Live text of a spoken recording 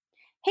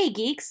Hey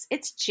geeks,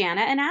 it's Jana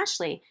and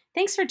Ashley.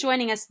 Thanks for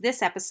joining us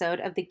this episode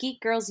of the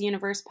Geek Girls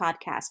Universe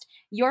podcast,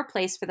 your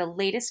place for the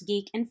latest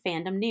geek and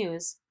fandom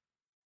news.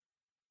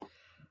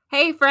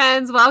 Hey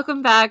friends,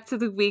 welcome back to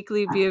the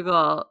Weekly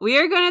Bugle. We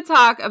are going to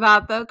talk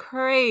about the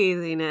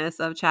craziness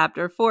of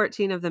Chapter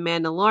 14 of The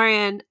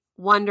Mandalorian,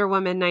 Wonder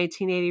Woman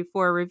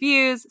 1984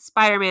 reviews,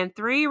 Spider-Man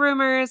 3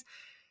 rumors,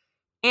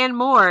 and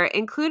more,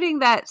 including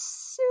that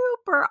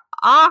super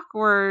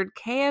awkward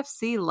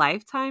KFC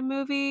Lifetime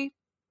movie.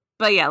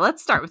 But yeah,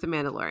 let's start with The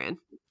Mandalorian.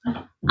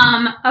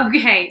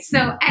 Okay, so,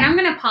 and I'm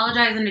going to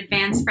apologize in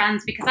advance,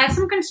 friends, because I have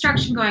some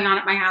construction going on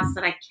at my house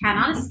that I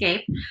cannot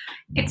escape.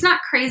 It's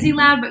not crazy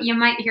loud, but you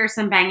might hear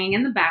some banging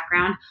in the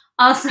background.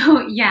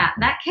 Also, yeah,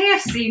 that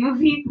KFC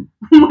movie,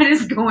 what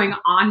is going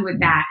on with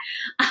that?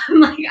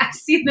 I've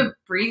seen the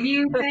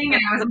preview thing,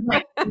 and I was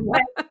like,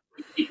 what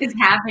is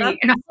happening?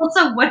 And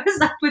also, what is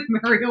up with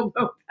Mario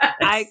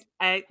Lopez?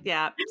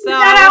 Yeah. So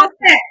that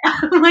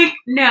outfit. I'm like,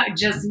 no,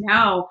 just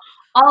no.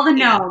 All the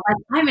no. Like,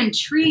 I'm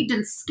intrigued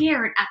and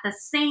scared at the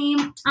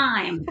same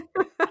time.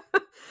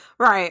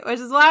 Right,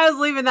 which is why I was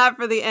leaving that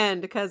for the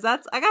end, because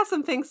I got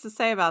some things to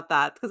say about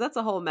that, because that's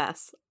a whole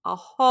mess. A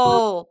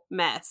whole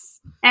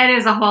mess. It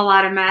is a whole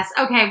lot of mess.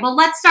 Okay, well,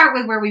 let's start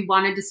with where we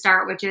wanted to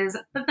start, which is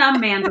The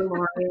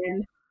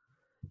Mandalorian.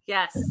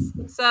 Yes.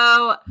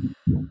 So,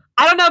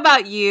 I don't know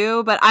about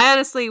you, but I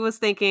honestly was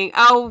thinking,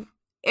 oh,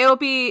 it'll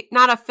be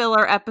not a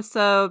filler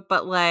episode,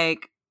 but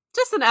like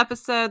just an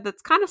episode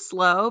that's kind of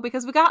slow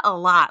because we got a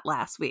lot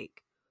last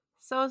week.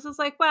 So I was just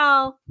like,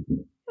 well,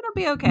 it'll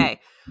be okay.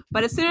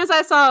 But as soon as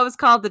I saw it was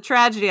called The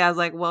Tragedy, I was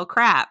like, well,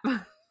 crap.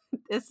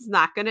 This is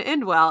not going to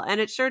end well. And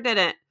it sure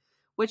didn't,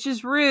 which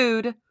is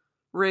rude.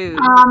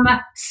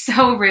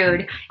 So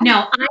rude.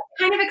 No, I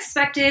kind of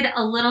expected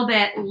a little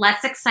bit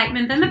less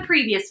excitement than the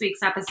previous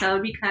week's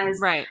episode because,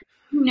 right.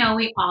 You know,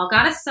 we all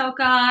got Ahsoka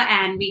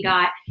and we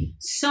got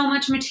so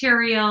much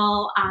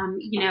material.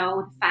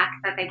 The fact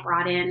that they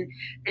brought in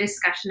the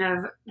discussion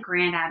of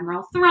Grand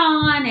Admiral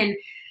Thrawn, and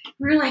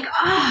we were like,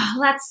 oh,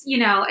 let's,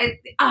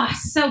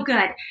 so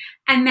good.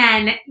 And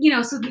then,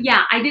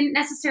 I didn't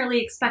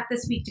necessarily expect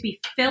this week to be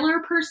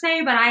filler per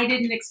se, but I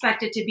didn't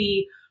expect it to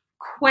be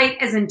quite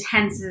as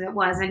intense as it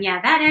was. And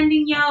yeah, that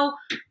ending,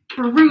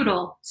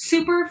 brutal,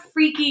 super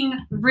freaking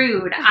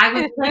rude. I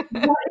was like,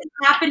 what is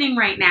happening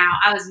right now?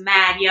 I was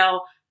mad,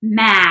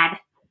 mad.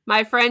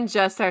 My friend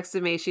just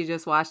texted me. She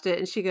just watched it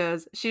and she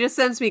just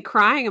sends me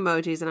crying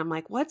emojis. And I'm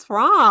like, what's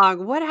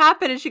wrong? What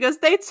happened? And she goes,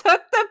 they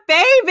took the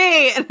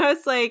baby. And I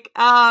was like,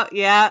 oh,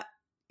 yeah,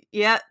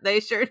 they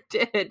sure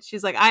did.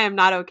 She's like, I am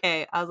not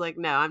okay. I was like,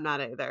 no, I'm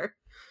not either.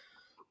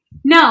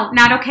 No,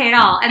 not okay at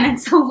all. And then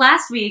so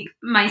last week,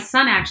 my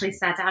son actually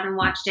sat down and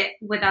watched it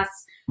with us,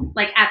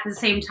 like at the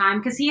same time,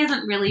 because he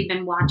hasn't really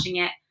been watching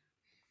it,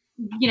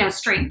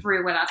 straight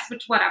through with us,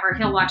 which whatever.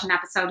 He'll watch an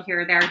episode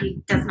here or there.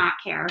 He does not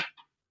care.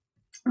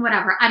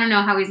 Whatever. I don't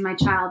know how he's my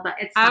child, but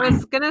it's fine. I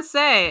was going to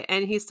say,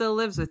 and he still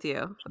lives with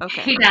you.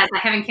 Okay. He does. I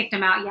haven't kicked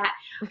him out yet.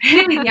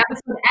 Anyway, the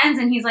episode ends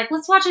and he's like,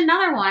 let's watch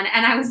another one.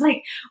 And I was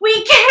like, we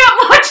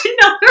can't watch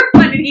another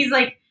one. And he's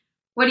like,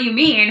 what do you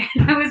mean?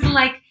 And I was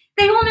like,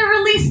 they only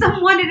release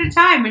them one at a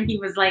time. And he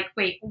was like,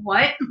 wait,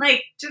 what?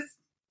 Like, just...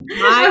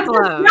 My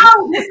blown.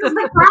 No, this is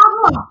the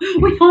problem.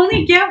 We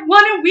only get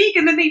one a week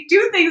and then they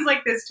do things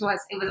like this to us.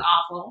 It was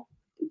awful.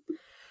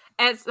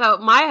 And so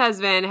my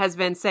husband has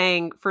been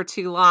saying for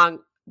too long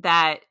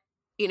that,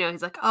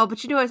 he's like, oh,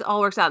 but it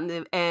all works out in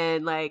the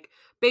end. Like,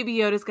 Baby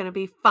Yoda's going to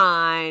be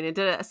fine.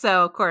 And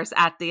so, of course,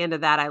 at the end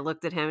of that, I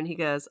looked at him and he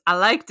goes, I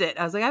liked it.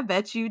 I was like, I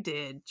bet you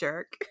did,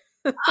 jerk.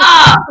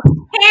 Oh,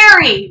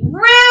 Harry,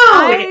 rude.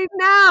 I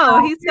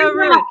know. He's so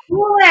rude.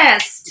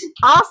 Coolest.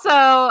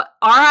 Also,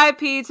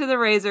 RIP to the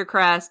Razor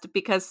Crest,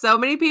 because so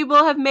many people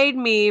have made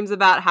memes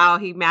about how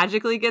he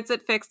magically gets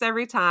it fixed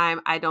every time.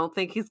 I don't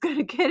think he's going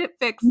to get it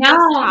fixed this time.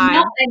 No,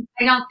 I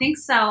don't think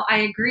so.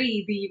 I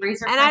agree. The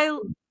Razor Crest.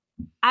 And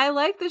I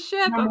like the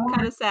ship. I'm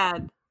kind of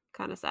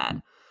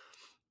sad.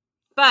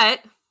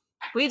 But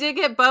we did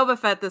get Boba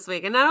Fett this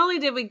week. And not only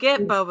did we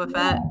get Boba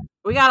Fett,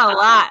 we got a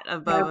lot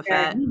of Boba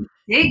Fett.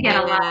 We did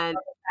get a lot of Boba Fett.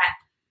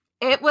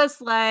 It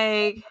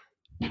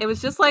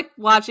was just like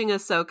watching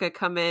Ahsoka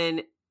come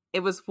in. It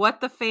was what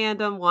the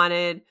fandom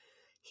wanted.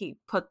 He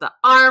put the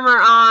armor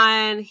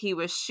on. He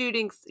was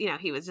shooting,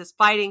 he was just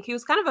fighting. He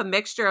was kind of a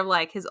mixture of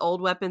like his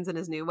old weapons and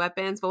his new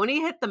weapons. But when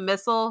he hit the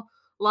missile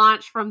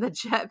launch from the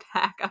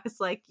jetpack, I was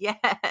like,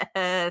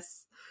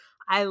 yes,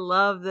 I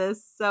love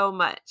this so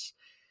much.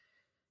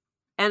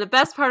 And the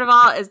best part of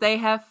all is they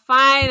have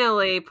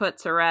finally put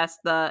to rest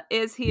the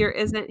is he or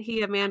isn't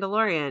he a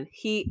Mandalorian?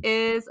 He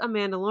is a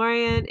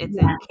Mandalorian. It's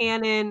in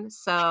canon.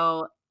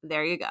 So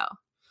there you go.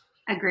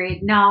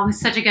 Agreed. No, it was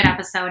such a good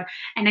episode.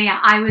 And yeah,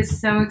 I was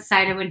so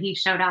excited when he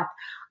showed up.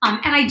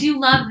 And I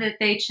do love that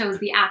they chose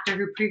the actor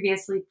who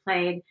previously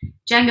played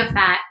Jango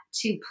Fett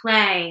to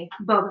play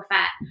Boba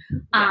Fett.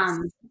 Yes.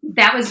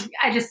 That was,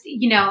 I just,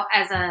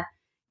 as a,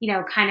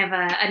 kind of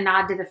a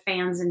nod to the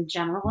fans in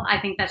general.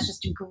 I think that's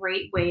just a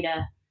great way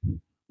to,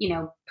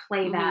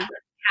 play that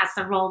cast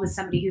the role with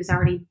somebody who's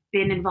already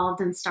been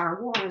involved in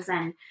Star Wars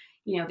and,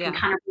 can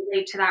kind of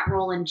relate to that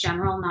role in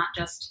general, not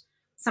just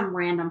some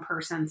random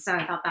person. So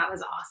I thought that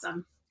was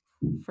awesome.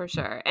 For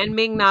sure. And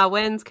Ming-Na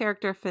Wen's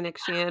character, Fennec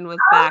Shand, was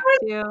back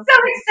too. So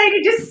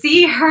excited to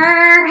see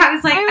her. I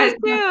was like, I was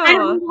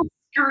too.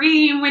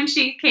 Scream when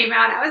she came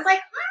out. I was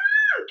like,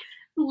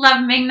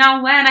 love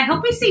Ming-Na Wen. I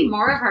hope we see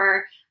more of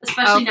her,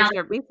 especially now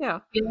sure. Me too.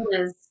 The field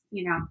is,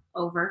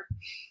 over.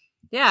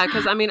 Yeah,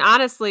 because I mean,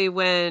 honestly,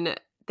 when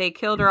they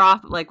killed her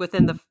off, like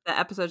within the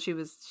episode she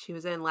was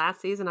in last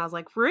season, I was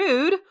like,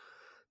 rude.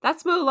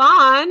 That's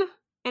Mulan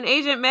and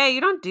Agent May.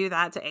 You don't do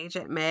that to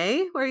Agent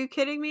May. Are you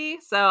kidding me?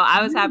 So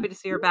I was happy to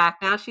see her back.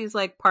 Now she's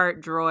like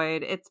part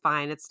droid. It's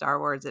fine. It's Star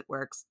Wars. It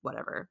works.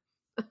 Whatever.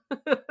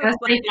 It was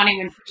pretty funny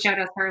when she showed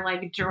us her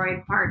like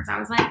droid parts. I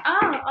was like,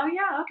 oh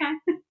yeah, okay.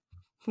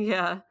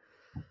 Yeah.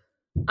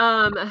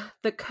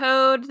 The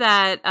code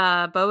that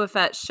Boba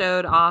Fett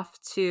showed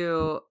off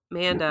to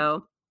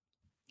Mando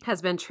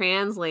has been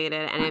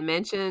translated, and it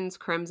mentions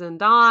Crimson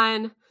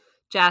Dawn,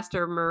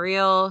 Jaster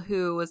Muriel,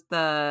 who was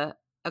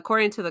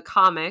according to the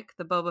comic,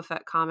 the Boba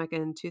Fett comic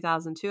in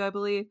 2002, I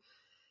believe,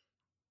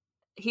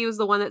 he was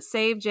the one that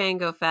saved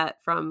Jango Fett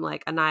from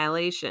like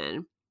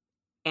annihilation,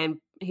 and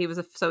he was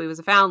a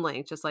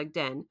foundling, just like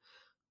Din.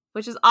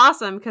 Which is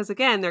awesome because,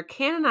 again, they're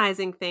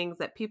canonizing things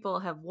that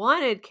people have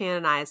wanted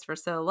canonized for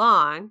so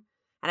long.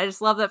 And I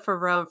just love that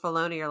Favreau and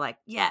Filoni are like,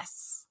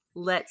 yes,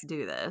 let's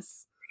do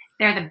this.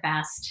 They're the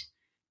best.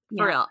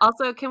 For real.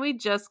 Also, can we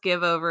just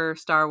give over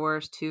Star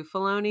Wars to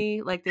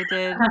Filoni like they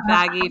did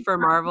Feige for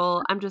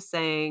Marvel? I'm just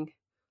saying,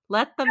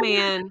 let the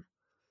man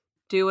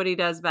do what he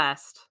does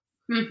best.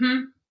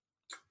 Mm-hmm.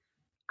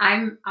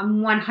 I'm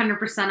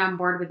 100% on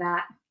board with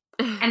that.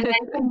 And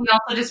then we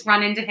also just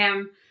run into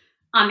him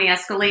on the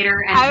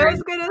escalator. I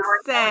was gonna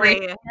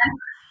say,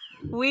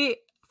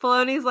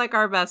 Filoni's like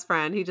our best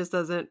friend. He just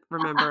doesn't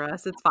remember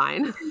us. It's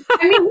fine.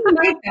 I mean, you're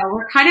right though.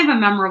 We're kind of a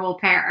memorable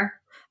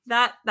pair.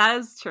 That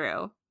is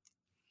true.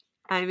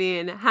 I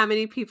mean, how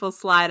many people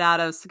slide out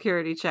of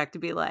security check to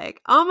be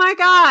like, "Oh my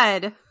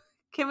God,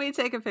 can we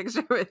take a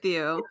picture with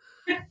you?"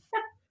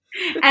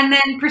 And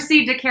then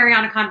proceed to carry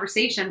on a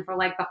conversation for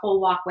like the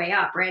whole walkway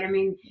up, right? I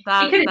mean,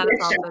 that is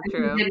also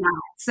true. He did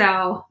not,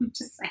 so I'm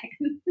just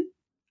saying.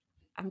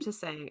 I'm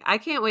just saying. I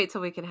can't wait till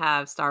we can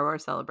have Star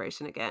Wars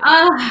Celebration again.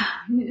 Oh,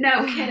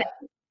 no kidding.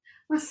 I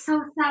was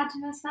so sad to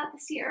miss that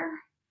this year.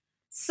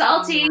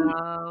 Salty.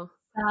 No.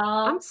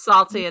 I'm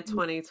salty at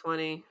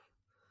 2020.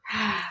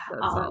 So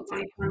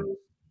 2020.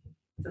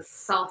 It's a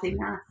salty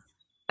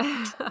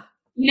mess.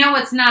 You know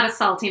what's not a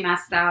salty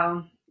mess,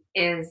 though,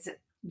 is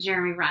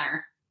Jeremy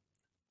Renner.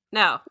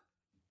 No.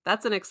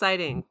 That's an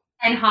exciting.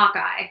 And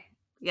Hawkeye.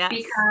 Yes.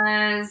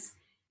 Because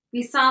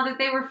we saw that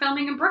they were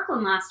filming in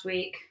Brooklyn last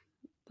week.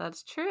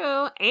 That's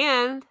true.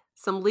 And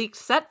some leaked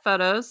set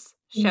photos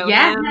show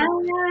him,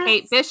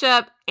 Kate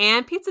Bishop,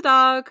 and Pizza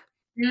Dog.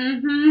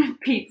 Mm-hmm.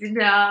 Pizza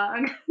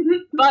Dog.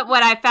 But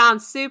what I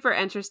found super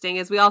interesting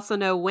is we also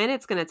know when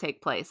it's going to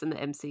take place in the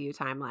MCU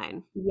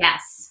timeline.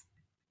 Yes.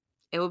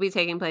 It will be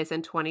taking place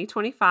in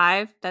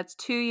 2025. That's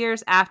 2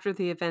 years after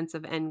the events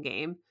of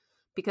Endgame.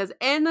 Because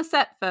in the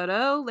set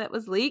photo that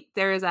was leaked,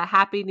 there is a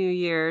Happy New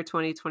Year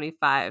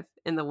 2025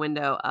 in the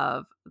window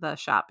of the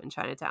shop in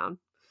Chinatown.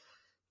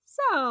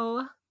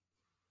 So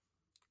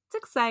it's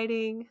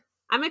exciting.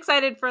 I'm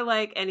excited for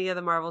like any of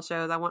the Marvel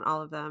shows. I want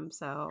all of them.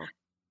 So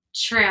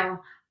true.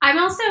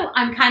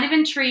 I'm kind of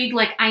intrigued.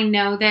 Like, I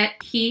know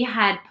that he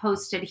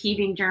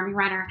being Jeremy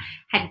Renner,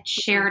 had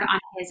shared on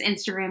his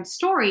Instagram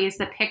stories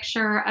the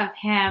picture of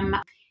him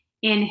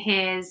in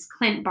his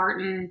Clint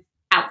Barton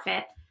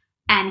outfit.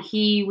 And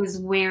he was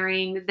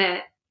wearing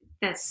the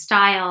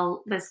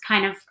style,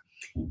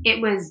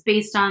 it was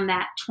based on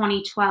that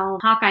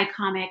 2012 Hawkeye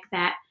comic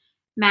that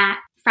Matt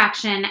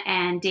Fraction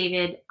and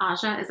David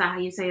Aja, is that how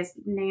you say his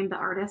name, the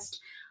artist,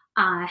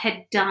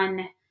 had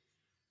done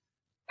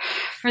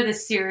for the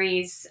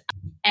series.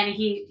 And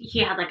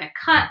he had like a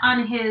cut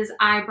on his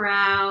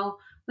eyebrow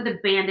with a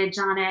bandage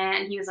on it,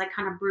 and he was like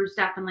kind of bruised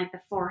up in like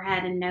the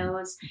forehead and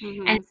nose.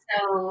 Mm-hmm. And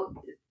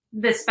so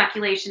the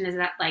speculation is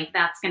that like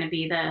that's going to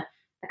be the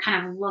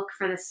kind of look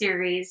for the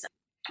series,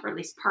 or at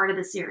least part of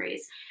the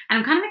series. And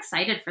I'm kind of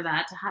excited for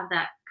that, to have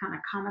that kind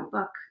of comic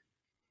book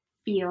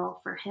feel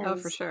for his. Oh,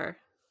 for sure.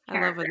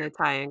 Character. I love when they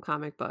tie in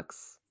comic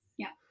books.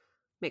 Yeah.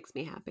 Makes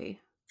me happy.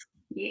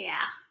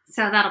 Yeah.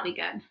 So that'll be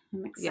good.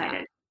 I'm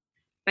excited. Yeah.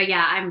 But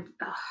yeah,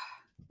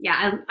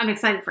 I'm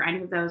excited for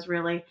any of those,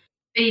 really.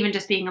 Even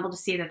just being able to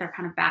see that they're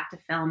kind of back to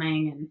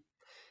filming. And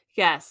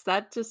yes,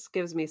 that just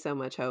gives me so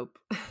much hope.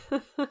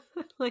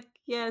 Like,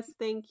 yes,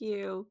 thank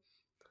you.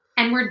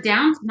 And we're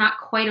down to not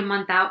quite a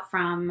month out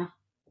from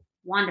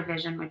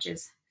WandaVision, which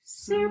is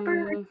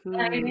super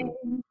exciting.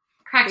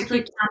 Practically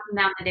counting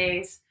down the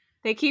days.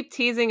 They keep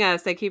teasing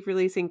us. They keep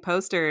releasing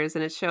posters,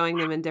 and it's showing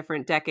them in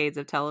different decades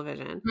of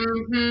television.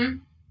 Mm-hmm.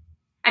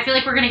 I feel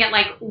like we're going to get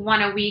like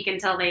one a week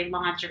until they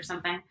launch or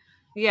something.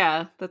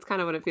 Yeah, that's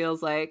kind of what it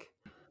feels like.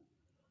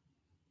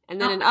 And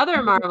then in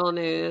other Marvel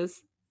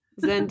news,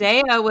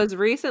 Zendaya was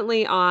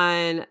recently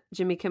on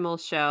Jimmy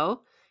Kimmel's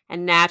show,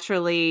 And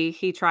naturally,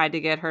 he tried to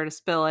get her to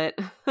spill it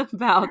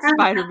about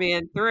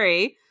Spider-Man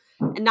 3.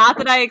 And not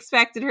that I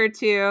expected her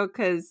to,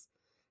 because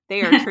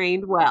they are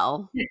trained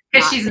well.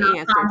 Because she's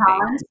not Tom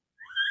Holland.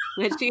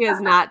 But she is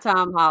not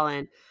Tom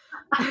Holland.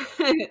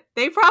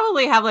 They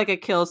probably have like a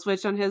kill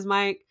switch on his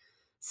mic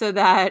so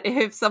that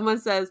if someone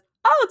says,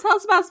 "Oh, tell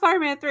us about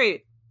Spider-Man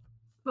 3,"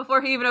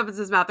 before he even opens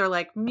his mouth, they're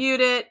like,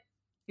 "Mute it.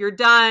 You're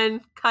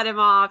done. Cut him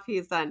off.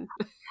 He's done."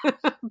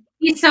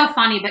 He's so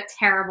funny, but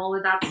terrible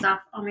with that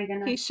stuff. Oh my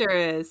goodness. He sure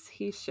is.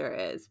 He sure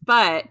is.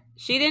 But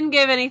she didn't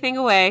give anything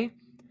away.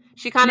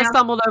 She kind of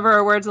stumbled over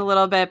her words a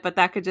little bit, but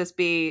that could just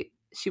be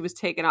she was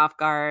taken off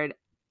guard.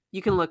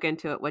 You can look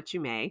into it what you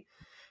may.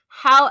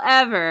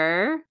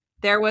 However,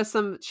 there was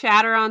some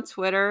chatter on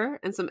Twitter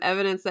and some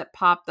evidence that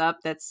popped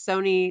up that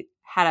Sony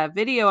had a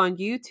video on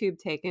YouTube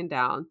taken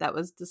down that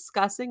was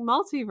discussing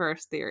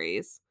multiverse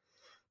theories.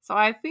 So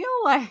I feel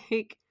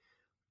like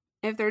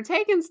if they're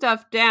taking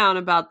stuff down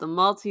about the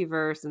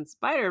multiverse and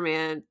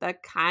Spider-Man,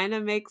 that kind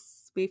of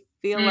makes me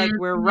feel like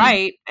we're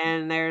right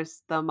and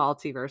there's the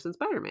multiverse and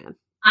Spider-Man.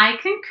 I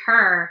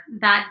concur.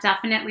 That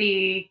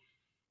definitely,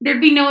 there'd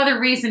be no other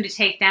reason to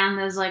take down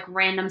those like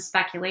random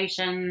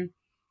speculation,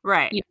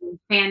 right?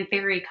 Fan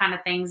theory kind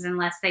of things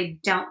unless they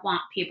don't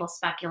want people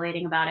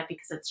speculating about it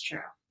because it's true.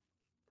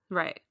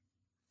 Right.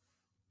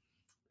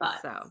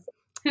 But so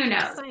who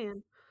knows?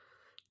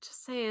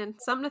 Just saying.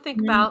 Something to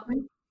think about.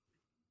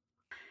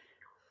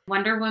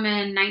 Wonder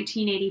Woman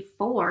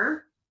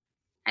 1984.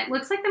 It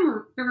looks like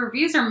the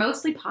reviews are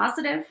mostly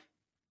positive.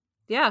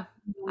 Yeah.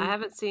 I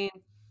haven't seen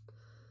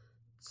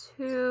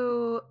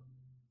too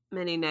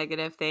many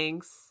negative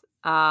things.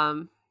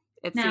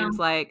 It seems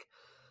like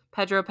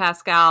Pedro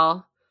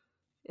Pascal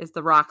is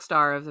the rock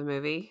star of the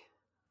movie.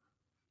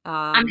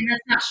 I mean,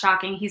 that's not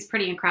shocking. He's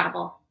pretty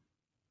incredible.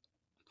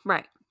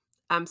 Right.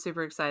 I'm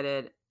super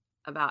excited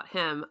about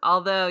him.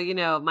 Although,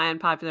 my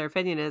unpopular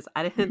opinion is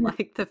I didn't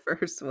like the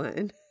first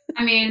one.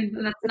 I mean,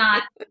 that's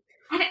not...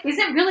 Is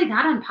it really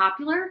that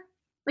unpopular?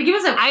 Like, it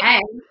was okay.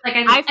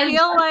 I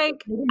feel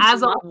like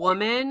as a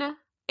woman,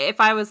 if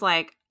I was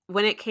like,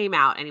 when it came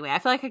out anyway, I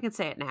feel like I can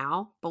say it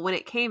now, but when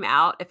it came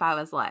out, if I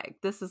was like,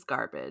 this is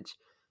garbage,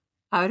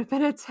 I would have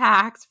been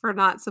attacked for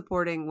not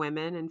supporting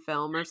women in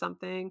film or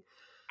something.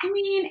 I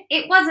mean,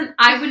 it wasn't,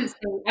 I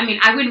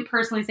wouldn't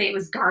personally say it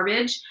was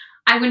garbage.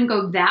 I wouldn't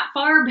go that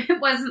far, but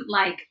it wasn't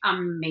like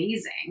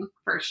amazing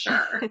for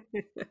sure.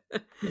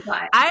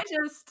 But I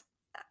just,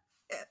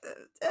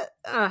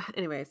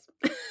 anyways.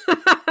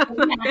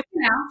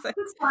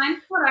 It's fine.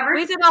 Whatever.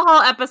 We did a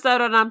whole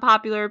episode on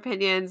unpopular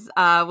opinions.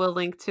 We'll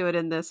link to it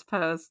in this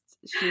post.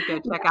 You go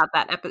check out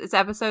that episode. It's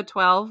episode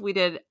 12. We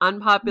did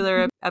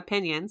unpopular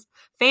opinions,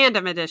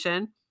 fandom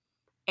edition.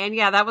 And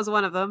yeah, that was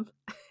one of them.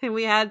 And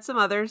we had some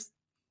others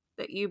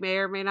that you may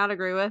or may not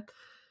agree with.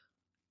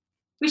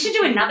 We should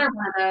do another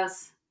one of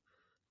those.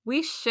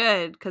 We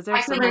should, because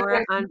there's some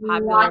more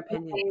unpopular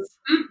opinions.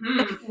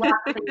 Lots of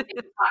things we can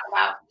talk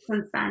about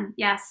since then.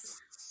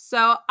 Yes.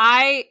 So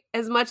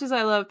as much as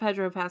I love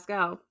Pedro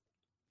Pascal,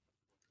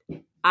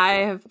 I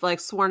have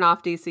sworn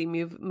off DC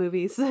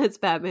movies. It's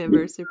Batman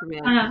vs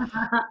Superman.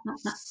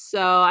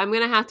 So I'm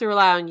going to have to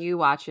rely on you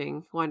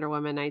watching Wonder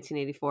Woman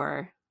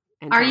 1984.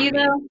 Are you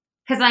though?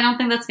 Because I don't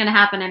think that's going to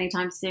happen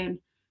anytime soon.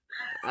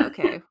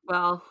 Okay.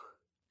 Well,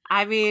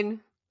 I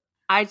mean,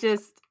 I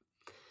don't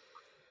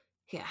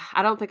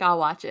think I'll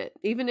watch it,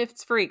 even if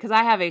it's free, because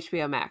I have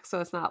HBO Max, so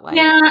it's not like...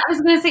 Yeah, I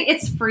was going to say,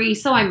 it's free,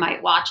 so I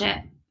might watch it.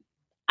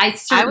 I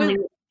certainly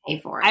would pay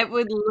for it. I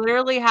would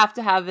literally have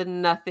to have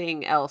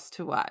nothing else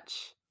to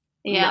watch.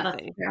 Yeah,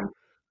 that's true.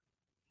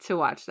 To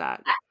watch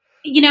that.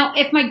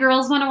 If my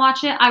girls want to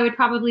watch it, I would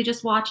probably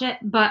just watch it,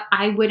 but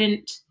I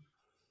wouldn't...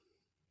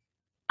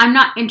 I'm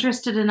not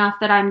interested enough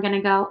that I'm going to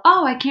go,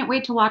 oh, I can't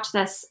wait to watch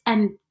this,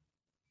 and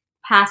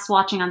pass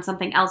watching on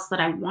something else that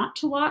I want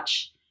to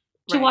watch.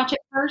 Watch it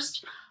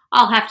first.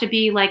 I'll have to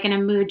be in a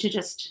mood to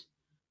just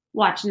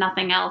watch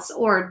nothing else,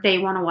 or they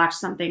want to watch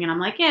something and I'm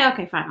like, yeah,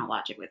 okay, fine, I'll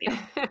watch it with you.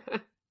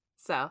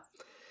 So,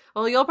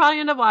 well, you'll probably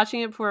end up watching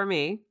it for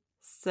me.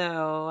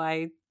 So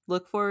I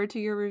look forward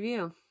to your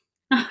review.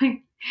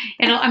 I'm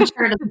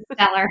sure it'll be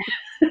stellar.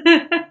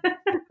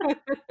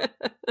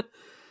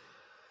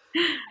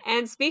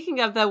 And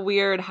speaking of the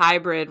weird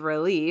hybrid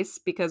release,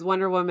 because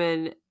Wonder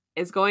Woman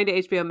is going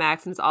to HBO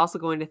Max and is also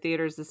going to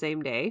theaters the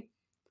same day,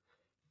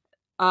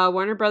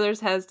 Warner Brothers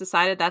has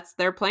decided that's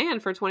their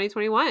plan for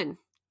 2021.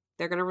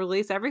 They're going to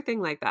release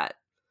everything like that.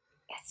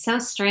 It's so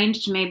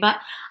strange to me, but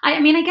I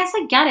guess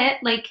I get it.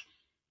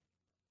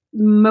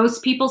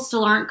 Most people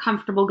still aren't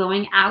comfortable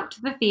going out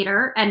to the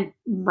theater, and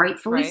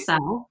rightfully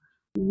so.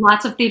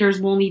 Lots of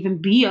theaters won't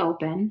even be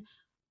open.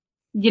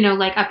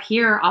 Up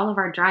here, all of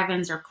our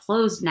drive-ins are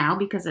closed now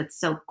because it's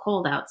so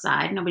cold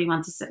outside. Nobody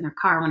wants to sit in their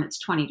car when it's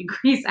 20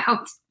 degrees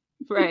out.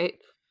 Right.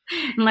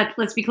 And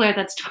let's be clear,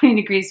 that's 20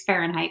 degrees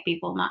Fahrenheit,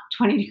 people, not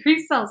 20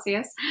 degrees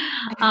Celsius.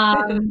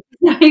 That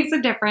makes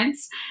a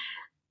difference.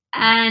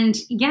 And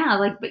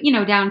yeah, but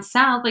down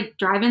south,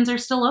 drive-ins are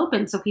still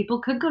open, so people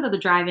could go to the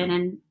drive-in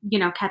and,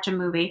 catch a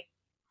movie.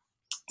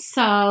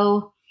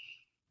 So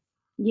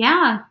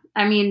Yeah.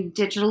 I mean,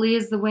 digitally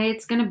is the way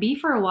it's going to be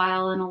for a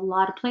while in a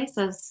lot of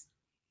places.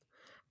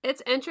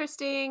 It's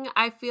interesting.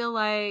 I feel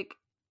like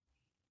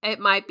it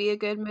might be a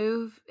good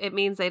move. It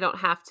means they don't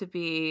have to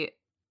be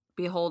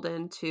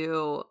beholden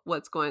to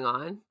what's going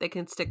on. They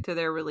can stick to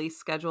their release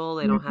schedule.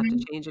 They don't have to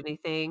Mhm. change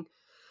anything.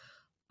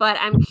 But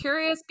I'm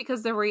curious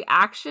because the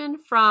reaction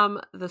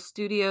from the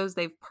studios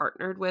they've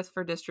partnered with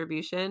for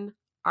distribution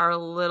are a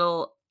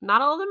little,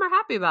 not all of them are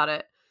happy about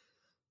it.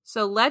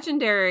 So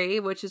Legendary,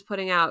 which is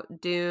putting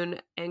out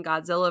Dune and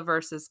Godzilla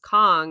versus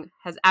Kong,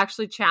 has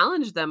actually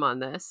challenged them on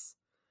this.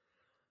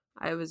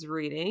 I was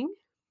reading.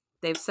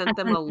 They've sent That's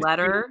them a interesting.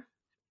 letter,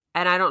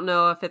 and I don't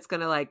know if it's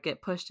going to like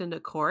get pushed into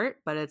court,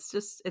 but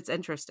it's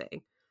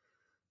interesting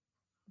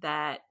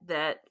that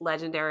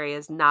Legendary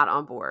is not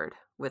on board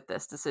with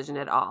this decision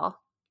at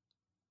all.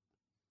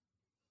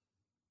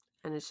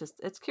 And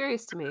it's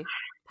curious to me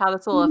how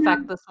this will Yeah.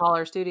 affect the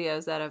smaller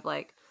studios that have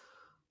like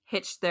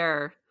hitched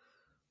their,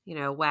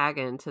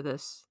 wagon to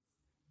this,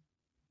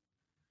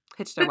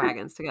 hitched their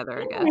wagons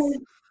together, I guess.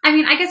 I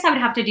mean, I guess I would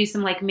have to do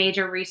some like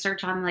major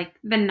research on like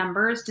the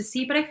numbers to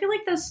see, but I feel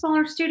like those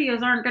smaller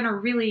studios aren't going to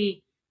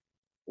really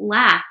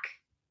lack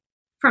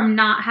from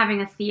not having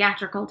a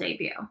theatrical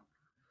debut.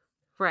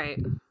 Right.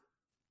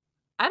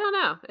 I don't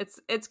know.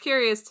 It's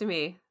curious to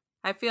me.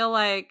 I feel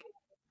like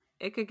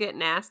it could get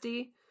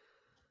nasty.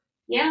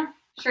 Yeah,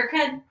 sure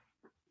could.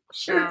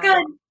 Sure So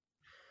could.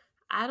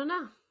 I don't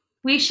know.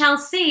 We shall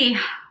see.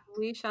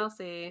 We shall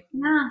see.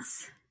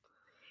 Yes.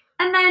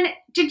 And then,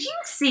 did you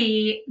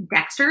see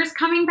Dexter's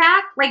coming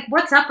back? Like,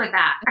 what's up with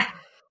that?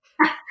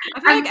 I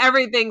feel like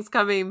everything's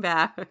coming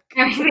back.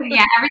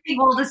 Everything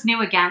old is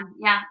new again.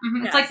 Yeah,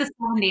 it's like Yes. the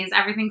 70s.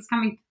 Everything's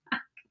coming.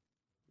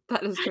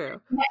 That is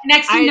true.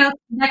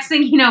 Next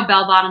thing you know,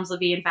 bell bottoms will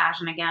be in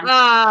fashion again.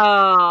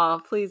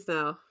 Oh, please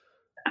no.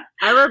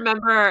 I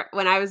remember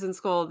when I was in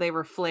school, they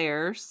were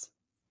flares.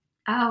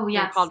 Oh, They're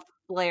yes. called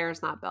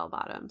flares, not bell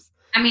bottoms.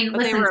 I mean, But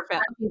listen, they were a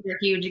bit. they're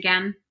huge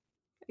again.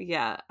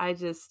 Yeah, I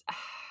just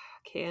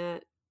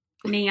can't.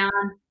 Neon.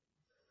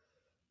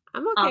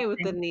 I'm okay with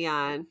the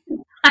neon.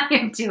 I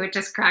am too. It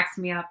just cracks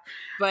me up.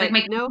 But Like,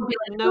 my kids will be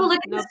like, oh, look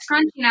at this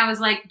scrunchie. And I was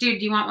like, dude,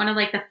 do you want one of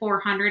like the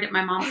 400 at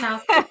my mom's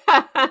house?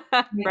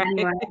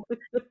 Right.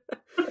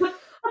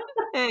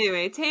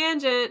 Anyway,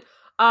 tangent.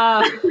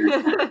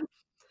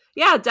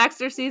 Yeah,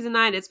 Dexter season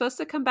 9. It's supposed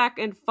to come back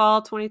in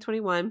fall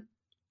 2021.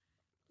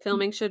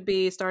 Filming should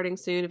be starting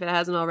soon if it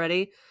hasn't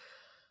already.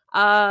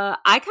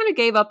 I kind of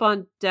gave up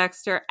on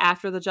Dexter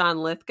after the John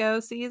Lithgow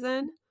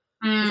season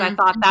because I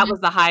thought that was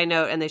the high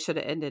note and they should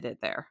have ended it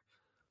there.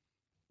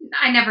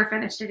 I never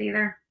finished it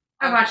either.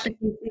 I watched a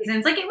few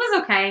seasons. Like, it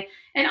was okay.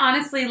 And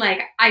honestly,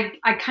 like, I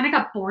kind of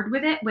got bored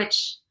with it,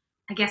 which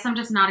I guess I'm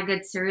just not a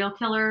good serial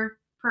killer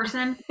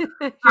person.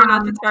 You're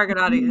not the target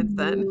audience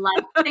then.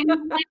 Like things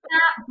like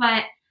that,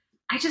 but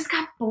I just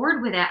got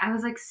bored with it. I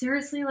was like,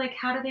 seriously, like,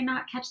 how do they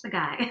not catch the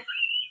guy?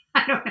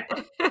 I don't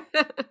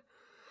know.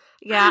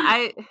 Yeah,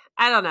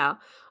 I don't know.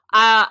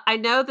 I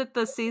know that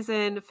the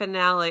season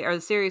finale, or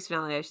the series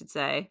finale, I should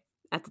say,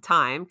 at the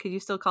time, could you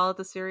still call it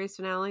the series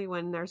finale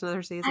when there's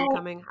another season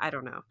coming? I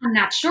don't know. I'm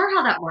not sure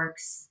how that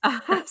works.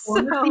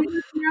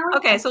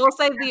 Okay, so we'll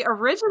say the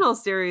original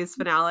series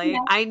finale,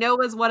 I know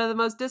was one of the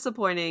most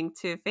disappointing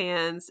to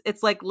fans.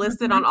 It's like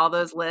listed on all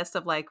those lists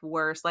of like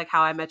worst, like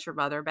How I Met Your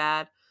Mother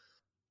bad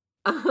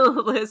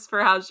list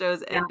for how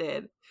shows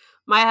ended.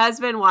 My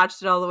husband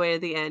watched it all the way to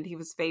the end. He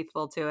was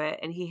faithful to it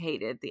and he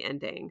hated the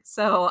ending.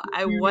 So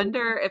I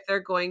wonder if they're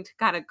going to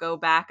kind of go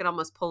back and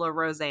almost pull a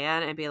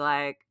Roseanne and be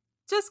like,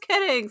 just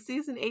kidding,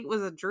 season 8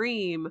 was a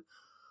dream,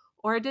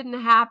 or it didn't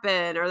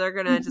happen, or they're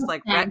gonna just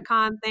like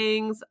retcon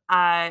things.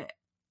 I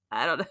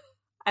don't know.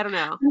 I'm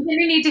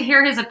gonna need to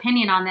hear his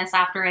opinion on this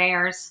after it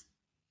airs.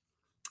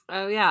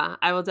 Oh yeah,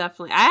 I will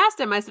definitely. I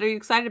asked him, I said, are you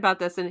excited about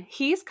this? And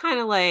he's kind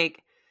of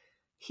like,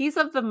 he's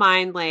of the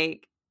mind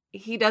like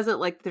he doesn't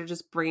like they're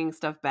just bringing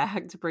stuff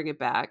back to bring it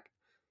back.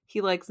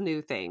 He likes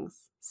new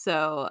things.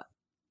 So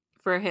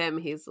for him,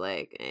 he's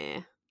like,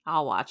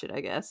 I'll watch it,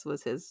 I guess,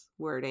 was his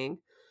wording.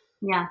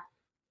 Yeah.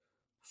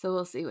 So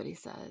we'll see what he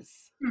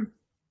says.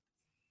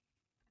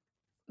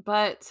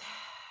 But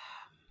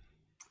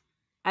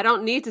I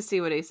don't need to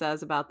see what he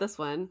says about this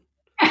one.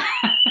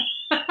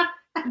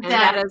 And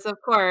that is,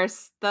 of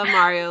course, the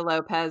Mario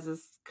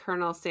Lopez's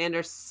Colonel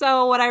Sanders.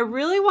 So what I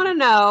really want to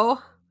know,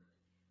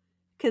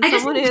 can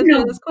someone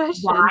answer this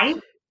question? Why?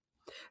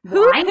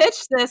 Who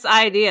pitched this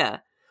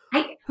idea?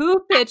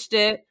 Who pitched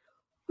it?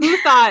 Who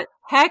thought,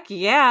 heck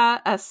yeah,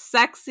 a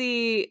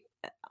sexy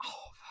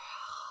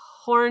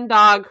horn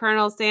dog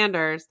Colonel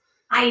Sanders?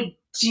 I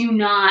don't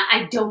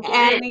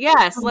get it. And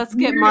yes, let's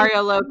get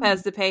Mario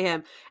Lopez to pay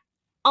him.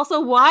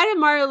 Also, why did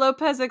Mario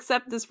Lopez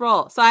accept this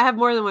role? So I have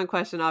more than one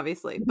question,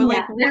 obviously. But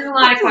like, there's a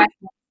lot of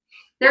questions.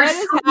 There's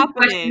so many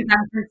questions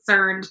I'm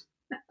concerned.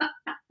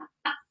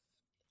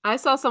 I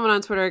saw someone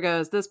on Twitter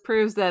goes, this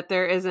proves that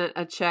there isn't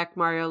a check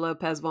Mario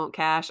Lopez won't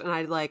cash. And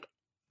I like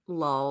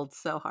lulled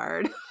so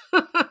hard.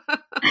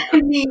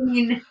 I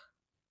mean,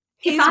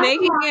 He's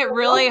making it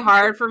really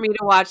hard for me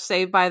to watch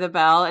Saved by the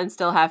Bell and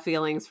still have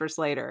feelings for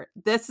Slater.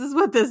 This is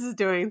what this is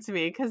doing to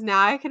me, because now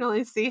I can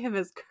only see him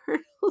as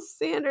Colonel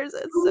Sanders.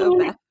 It's so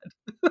bad.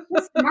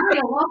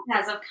 Mario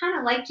Lopez, I've kind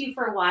of liked you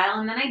for a while,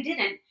 and then I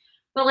didn't.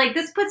 But, like,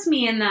 this puts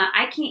me in the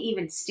I can't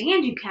even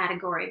stand you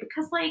category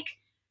because, like,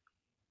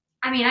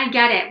 I mean, I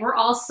get it. We're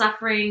all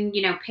suffering,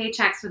 you know,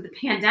 paychecks with the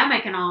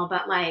pandemic and all,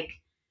 but, like,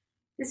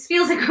 this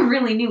feels like a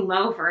really new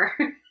low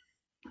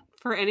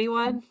for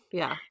anyone.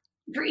 Yeah.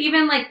 For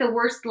even, like, the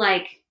worst,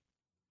 like,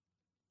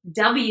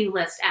 W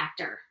list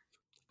actor.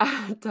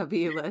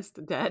 W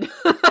list, dead.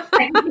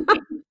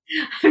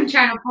 I'm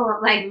trying to pull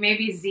up, like,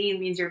 maybe Z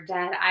means you're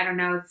dead. I don't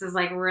know. This is,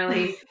 like,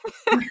 really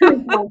close to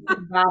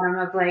the bottom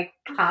of, like,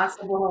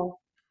 possible.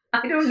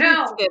 I don't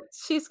know.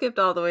 She skipped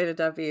all the way to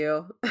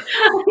W.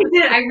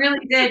 I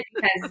really did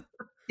because,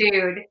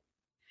 dude,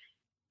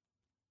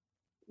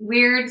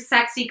 weird,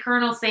 sexy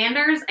Colonel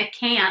Sanders, I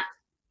can't.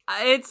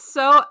 It's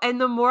so,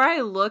 and the more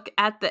I look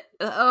at the,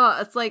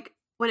 it's like,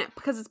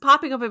 because it's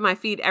popping up in my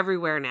feed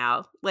everywhere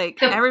now.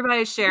 Like,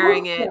 everybody's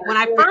sharing it. When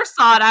I first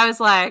saw it, I was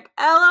like,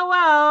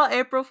 LOL,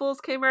 April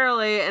Fool's came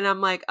early. And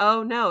I'm like,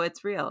 oh no,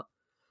 it's real.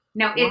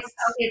 No,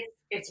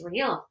 it's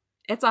real.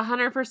 It's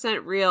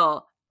 100%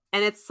 real.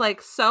 And it's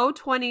like so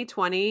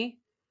 2020.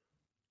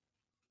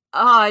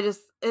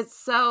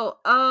 It's so,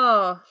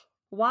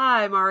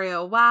 why,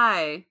 Mario?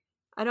 Why?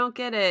 I don't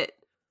get it.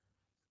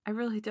 I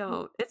really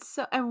don't. It's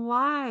so, and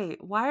why?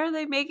 Why are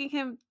they making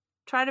him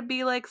try to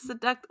be like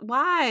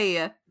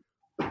why?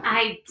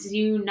 I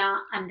do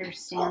not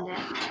understand it.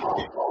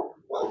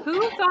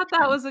 Who thought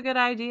that was a good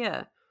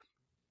idea?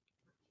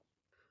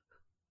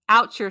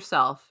 Out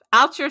yourself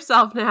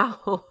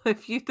now.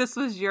 If this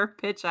was your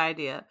pitch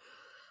idea.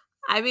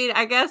 I mean,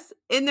 I guess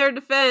in their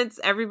defense,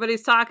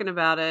 everybody's talking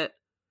about it,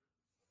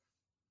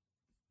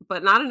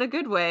 but not in a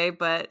good way.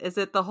 But is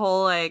it the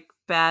whole like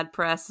bad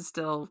press is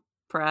still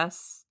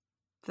press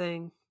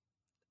thing?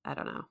 I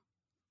don't know.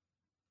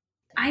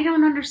 I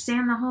don't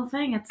understand the whole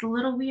thing. It's a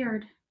little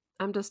weird.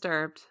 I'm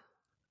disturbed.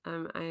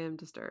 I am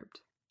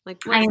disturbed.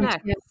 Like, what's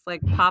next?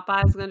 Like,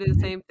 Popeye's going to do the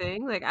same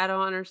thing? Like, I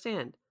don't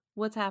understand.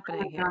 What's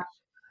happening here? Gosh.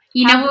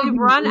 You know what? We've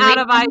run out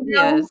of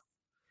ideas.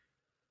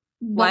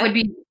 What would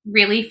be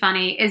really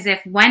funny is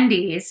if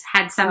Wendy's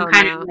had some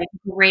kind of like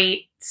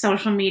great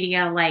social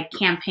media like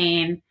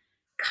campaign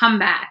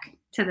comeback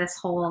to this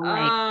whole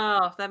like.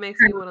 Oh, that makes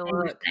me want to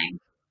look. Thing.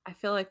 I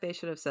feel like they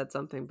should have said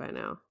something by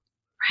now.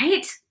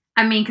 Right?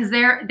 I mean, because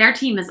their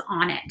team is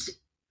on it.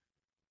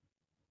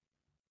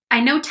 I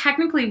know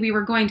technically we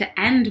were going to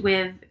end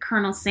with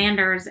Colonel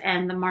Sanders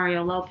and the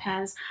Mario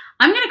Lopez.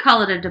 I'm going to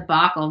call it a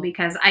debacle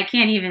because I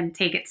can't even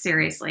take it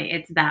seriously.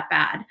 It's that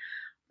bad.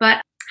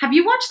 But have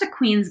you watched The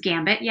Queen's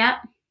Gambit yet?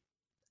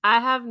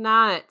 I have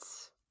not.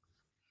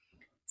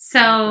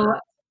 So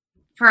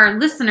for our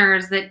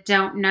listeners that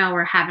don't know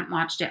or haven't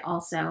watched it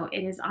also,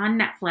 it is on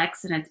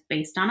Netflix and it's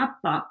based on a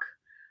book.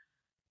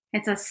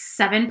 It's a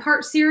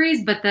 7-part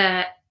series, but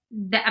the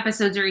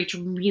episodes are each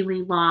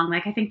really long.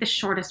 Like, I think the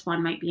shortest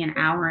one might be an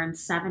hour and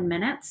 7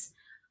 minutes.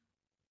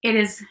 It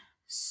is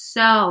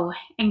so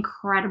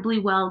incredibly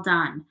well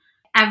done.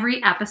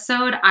 Every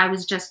episode, I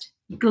was just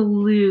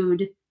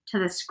glued to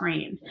the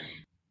screen.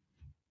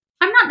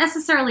 I'm not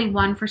necessarily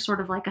one for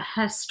sort of like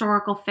a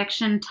historical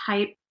fiction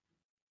type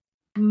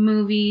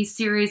movie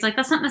series. Like,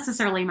 that's not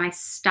necessarily my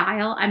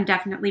style. I'm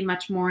definitely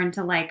much more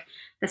into like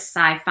the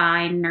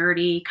sci-fi,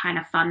 nerdy kind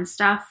of fun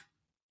stuff.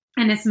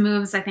 And this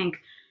moves, I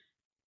think,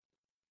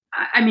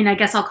 I mean, I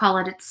guess I'll call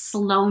it it's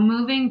slow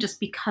moving just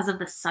because of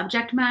the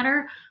subject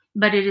matter,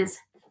 but it is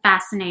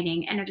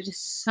fascinating and it is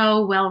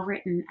so well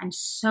written and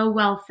so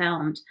well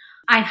filmed.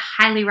 I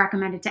highly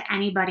recommend it to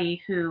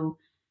anybody who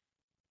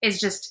is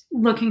just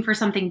looking for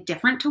something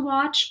different to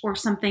watch or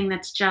something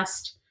that's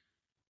just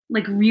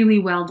like really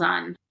well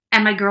done.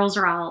 And my girls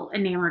are all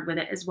enamored with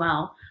it as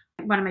well.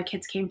 One of my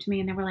kids came to me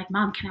and they were like,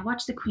 "Mom, can I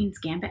watch The Queen's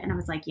Gambit?" And I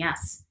was like,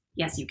 yes,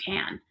 you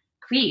can.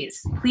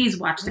 Please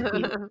watch The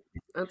Queen's Gambit.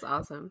 That's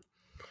awesome.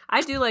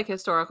 I do like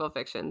historical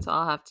fiction, so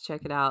I'll have to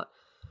check it out.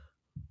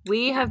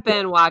 We have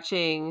been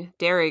watching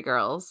Dairy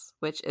Girls,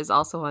 which is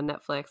also on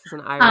Netflix. It's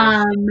an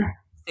Irish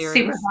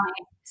series.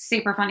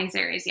 Super funny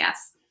series,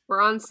 yes.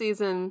 We're on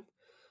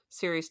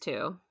series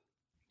 2.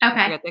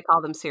 Okay. They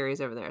call them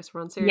series over there. So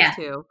we're on series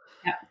 2.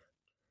 Yep.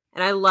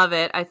 And I love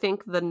it. I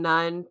think the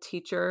nun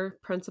teacher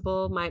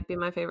principal might be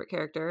my favorite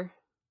character.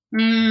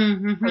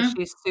 Mm-hmm. Because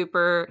she's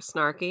super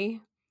snarky.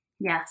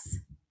 Yes.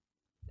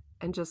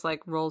 And just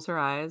like rolls her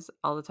eyes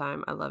all the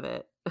time. I love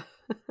it.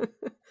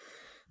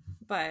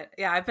 But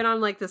yeah, I've been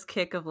on like this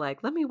kick of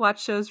like, let me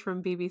watch shows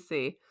from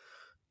BBC.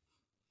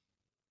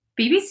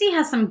 BBC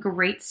has some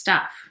great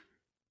stuff.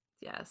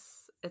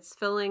 Yes. It's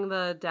filling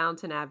the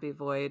Downton Abbey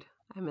void.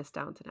 I miss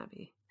Downton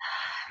Abbey.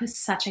 It was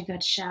such a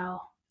good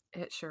show.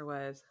 It sure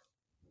was.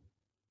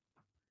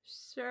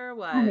 Sure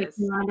was. I'll make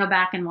you want to go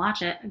back and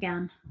watch it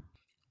again.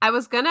 I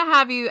was going to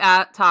have you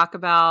talk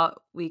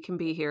about We Can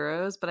Be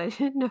Heroes, but I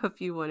didn't know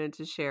if you wanted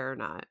to share or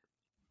not.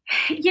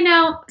 You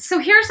know, so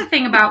here's the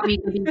thing about We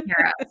Can Be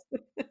Heroes.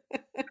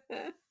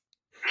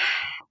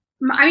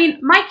 I mean,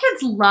 my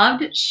kids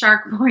loved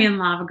Shark Boy and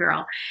Lava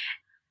Girl.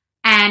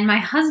 And my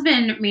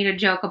husband made a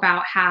joke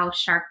about how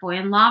Shark Boy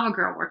and Lava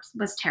Girl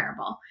was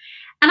terrible.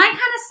 And I kind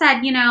of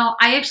said,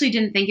 I actually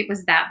didn't think it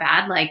was that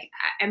bad. Like,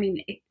 I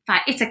mean,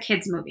 it's a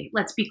kid's movie,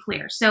 let's be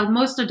clear. So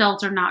most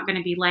adults are not going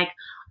to be like,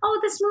 oh,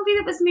 this movie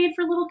that was made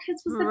for little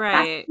kids was the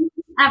best movie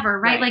ever,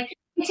 right? Like,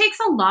 it takes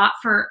a lot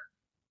for,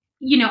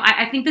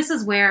 I think this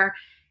is where,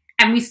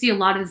 and we see a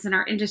lot of this in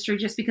our industry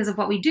just because of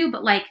what we do,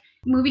 but like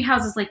movie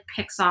houses like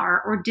Pixar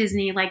or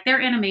Disney, like their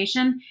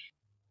animation,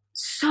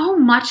 so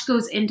much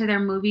goes into their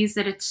movies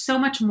that it's so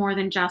much more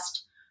than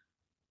just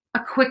a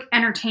quick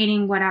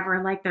entertaining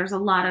whatever. Like there's a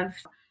lot of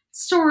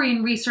story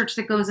and research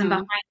that goes in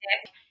behind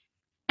it.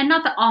 And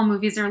not that all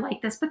movies are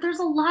like this, but there's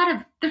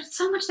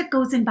so much that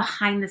goes in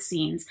behind the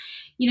scenes.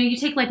 You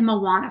take like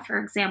Moana, for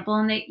example,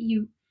 and that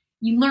you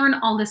learn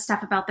all this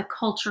stuff about the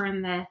culture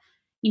and the,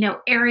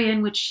 area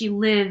in which she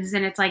lives.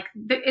 And it's like,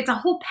 it's a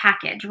whole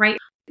package, right?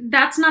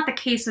 That's not the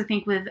case, I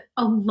think, with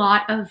a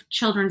lot of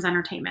children's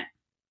entertainment.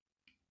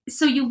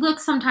 So you look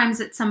sometimes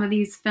at some of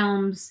these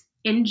films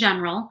in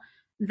general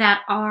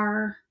that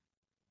are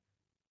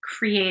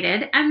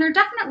created, and they're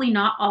definitely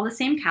not all the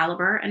same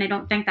caliber, and I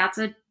don't think that's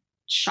a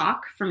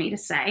shock for me to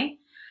say.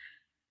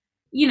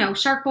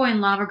 Shark Boy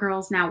and Lava Girl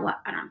is now, what,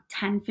 I don't know,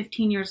 10,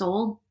 15 years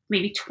old,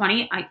 maybe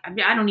 20. I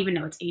don't even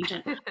know, it's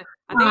ancient.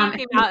 I think it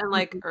came out in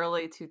like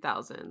early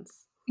 2000s.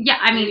 Yeah,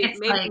 I mean, it's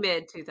maybe like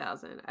mid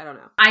 2000. I don't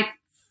know. I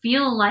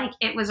feel like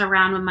it was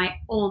around when my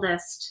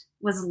oldest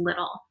was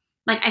little.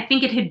 Like, I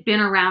think it had been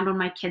around when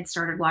my kids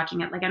started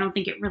watching it. Like, I don't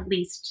think it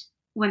released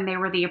when they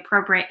were the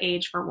appropriate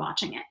age for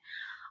watching it.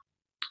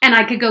 And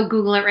I could go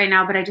Google it right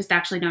now, but I just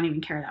actually don't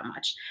even care that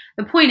much.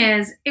 The point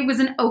is, it was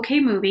an okay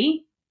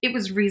movie. It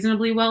was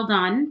reasonably well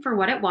done for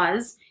what it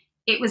was.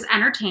 It was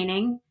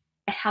entertaining.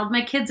 It held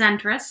my kids'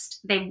 interest.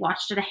 They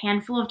watched it a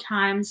handful of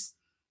times.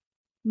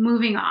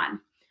 Moving on.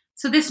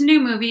 So this new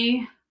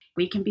movie,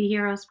 We Can Be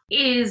Heroes,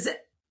 is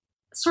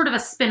sort of a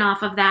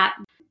spin-off of that.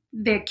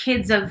 The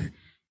kids of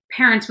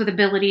parents with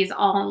abilities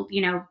all,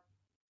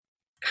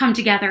 come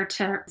together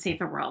to save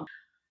the world.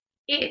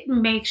 It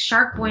makes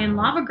Shark Boy and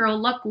Lava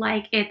Girl look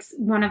like it's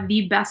one of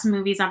the best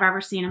movies I've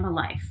ever seen in my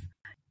life.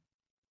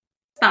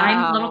 Fine,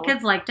 Wow. little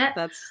kids liked it.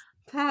 That's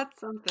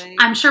something.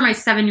 I'm sure my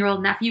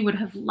 7-year-old nephew would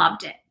have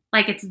loved it.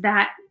 Like, it's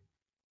that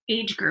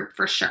age group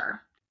for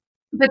sure.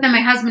 But then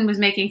my husband was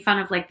making fun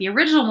of like the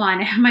original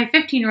one, and my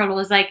 15-year-old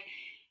was like,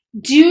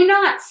 do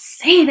not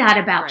say that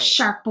about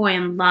Shark Boy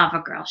and Lava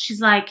Girl.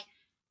 She's like,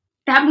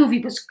 that movie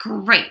was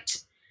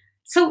great.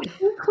 So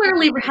he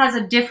clearly has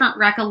a different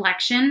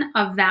recollection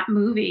of that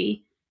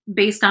movie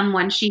based on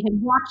when she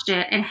had watched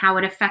it and how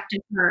it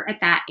affected her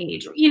at that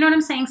age. You know what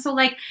I'm saying? So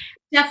like,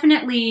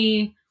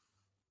 definitely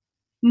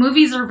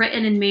movies are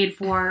written and made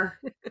for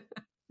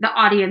the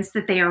audience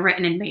that they are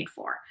written and made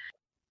for.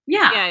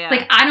 Yeah.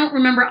 Like, I don't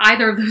remember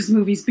either of those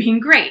movies being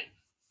great.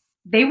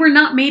 They were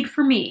not made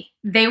for me.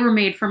 They were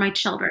made for my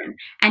children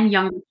and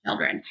younger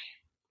children.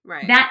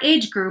 Right. That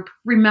age group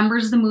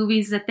remembers the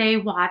movies that they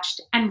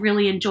watched and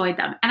really enjoyed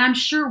them. And I'm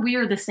sure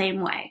we're the same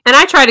way. And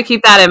I try to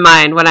keep that in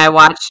mind when I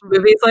watch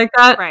movies like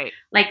that. Right.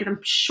 Like, I'm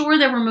sure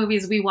there were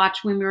movies we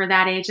watched when we were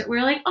that age that we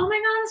were like, oh my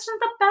God, this is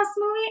the best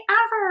movie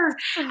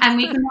ever. And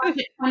we can watch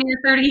it 20 or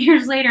 30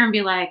 years later and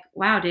be like,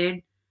 wow,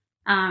 dude.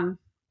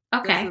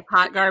 Okay. This is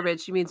hot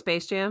garbage. You mean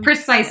Space Jam?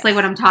 Precisely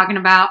what I'm talking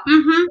about.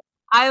 Mm-hmm.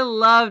 I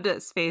loved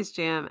Space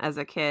Jam as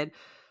a kid.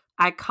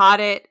 I caught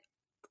it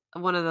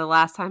one of the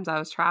last times I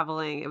was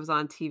traveling. It was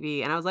on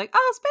TV, and I was like,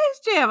 oh,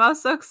 Space Jam. I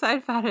was so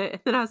excited about it.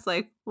 And then I was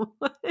like,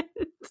 what?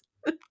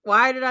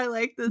 Why did I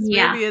like this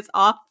movie? It's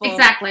awful.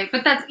 Exactly.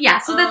 But that's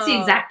the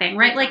exact thing,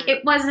 right? Like,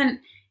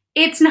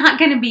 it's not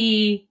going to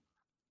be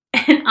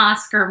an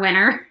Oscar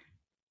winner,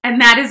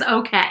 and that is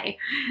okay.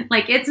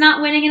 Like, it's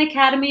not winning an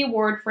Academy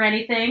Award for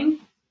anything,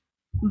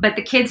 but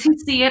the kids who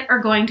see it are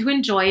going to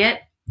enjoy it,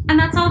 and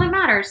that's all that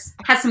matters.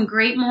 It has some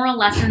great moral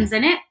lessons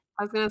in it.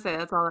 I was going to say,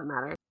 that's all that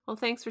matters. Well,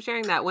 thanks for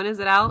sharing that. When is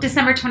it out?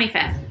 December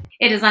 25th.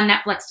 It is on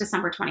Netflix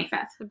December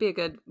 25th. It'd be a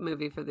good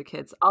movie for the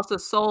kids. Also,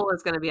 Soul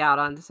is going to be out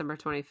on December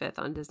 25th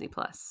on Disney+.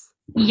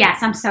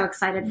 Yes, I'm so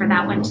excited for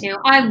that one too.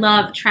 I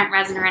love Trent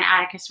Reznor and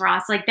Atticus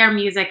Ross. Like, their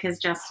music is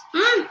just...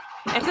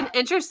 It's an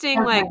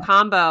interesting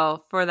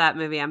combo for that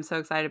movie. I'm so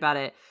excited about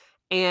it.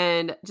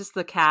 And just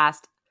the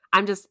cast.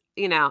 I'm just,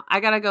 I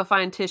got to go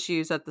find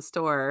tissues at the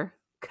store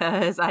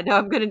because I know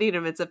I'm going to need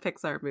them. It's a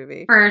Pixar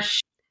movie. For sure.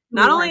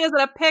 Not only is it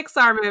a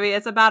Pixar movie,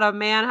 it's about a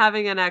man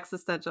having an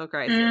existential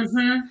crisis.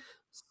 Mm-hmm.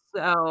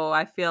 So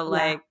I feel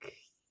like,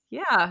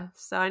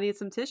 so I need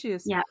some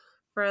tissues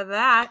for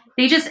that.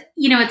 They just,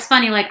 it's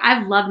funny. Like,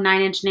 I've loved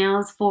Nine Inch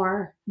Nails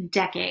for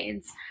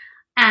decades.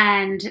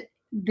 And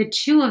the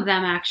two of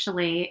them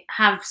actually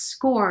have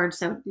scored.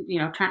 So,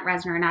 Trent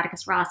Reznor and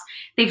Atticus Ross,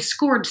 they've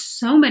scored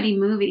so many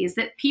movies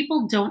that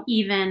people don't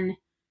even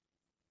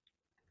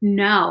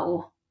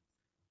know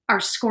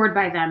are scored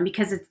by them,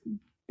 because it's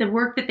the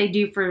work that they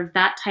do for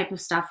that type of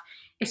stuff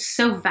is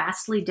so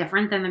vastly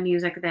different than the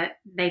music that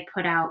they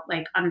put out,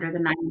 like, under the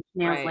Nine Inch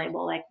Nails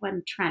label, like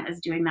when Trent is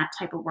doing that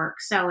type of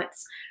work. So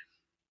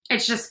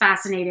it's just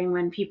fascinating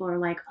when people are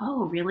like,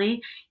 oh,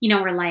 really?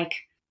 We're like,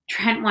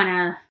 Trent won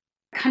a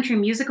country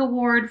music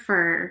award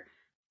for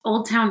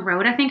Old Town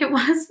Road, I think it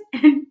was.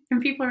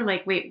 And people are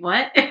like, wait,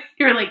 what?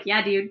 You're like,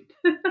 yeah, dude.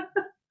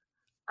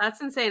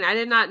 That's insane. I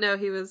did not know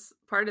he was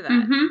part of that.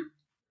 Mm-hmm.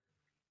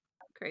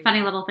 Crazy.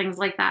 Funny little things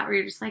like that where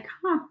you're just like,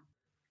 huh.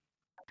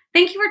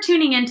 Thank you for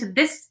tuning in to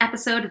this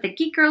episode of the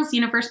Geek Girls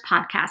Universe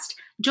podcast.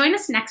 Join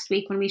us next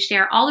week when we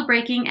share all the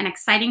breaking and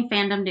exciting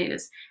fandom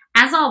news.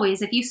 As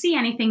always, if you see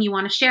anything you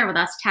want to share with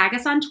us, tag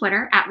us on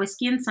Twitter at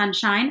Whiskey and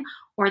Sunshine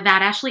or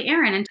that Ashley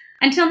Aaron. And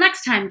until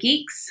next time,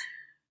 geeks.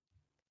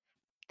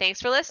 Thanks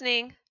for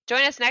listening.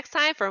 Join us next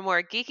time for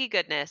more geeky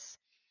goodness.